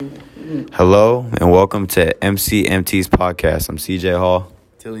Hello and welcome to MCMT's podcast. I'm CJ Hall.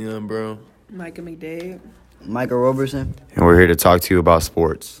 Tillian Brown. Micah McDade. Michael Roberson. And we're here to talk to you about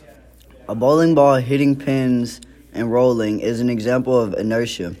sports. A bowling ball hitting pins and rolling is an example of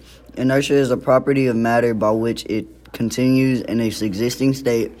inertia. Inertia is a property of matter by which it continues in its existing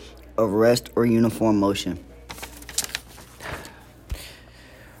state of rest or uniform motion.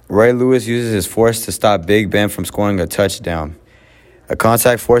 Ray Lewis uses his force to stop Big Ben from scoring a touchdown. A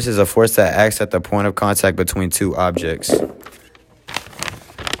contact force is a force that acts at the point of contact between two objects.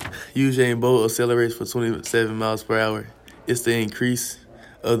 Usain Bolt accelerates for 27 miles per hour. It's the increase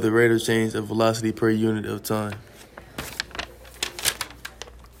of the rate of change of velocity per unit of time.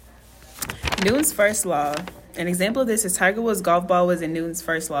 Newton's first law. An example of this is Tiger Woods' golf ball was in Newton's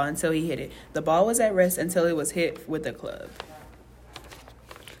first law until he hit it. The ball was at rest until it was hit with a club.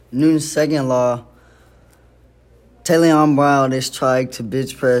 Newton's second law. Tillian Brown is trying to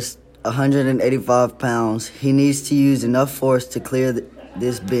bench press 185 pounds. He needs to use enough force to clear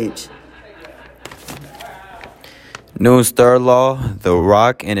this bench. Newton's third law, The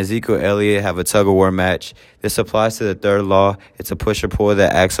Rock and Ezekiel Elliott have a tug-of-war match. This applies to the third law. It's a push or pull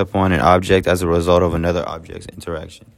that acts upon an object as a result of another object's interaction.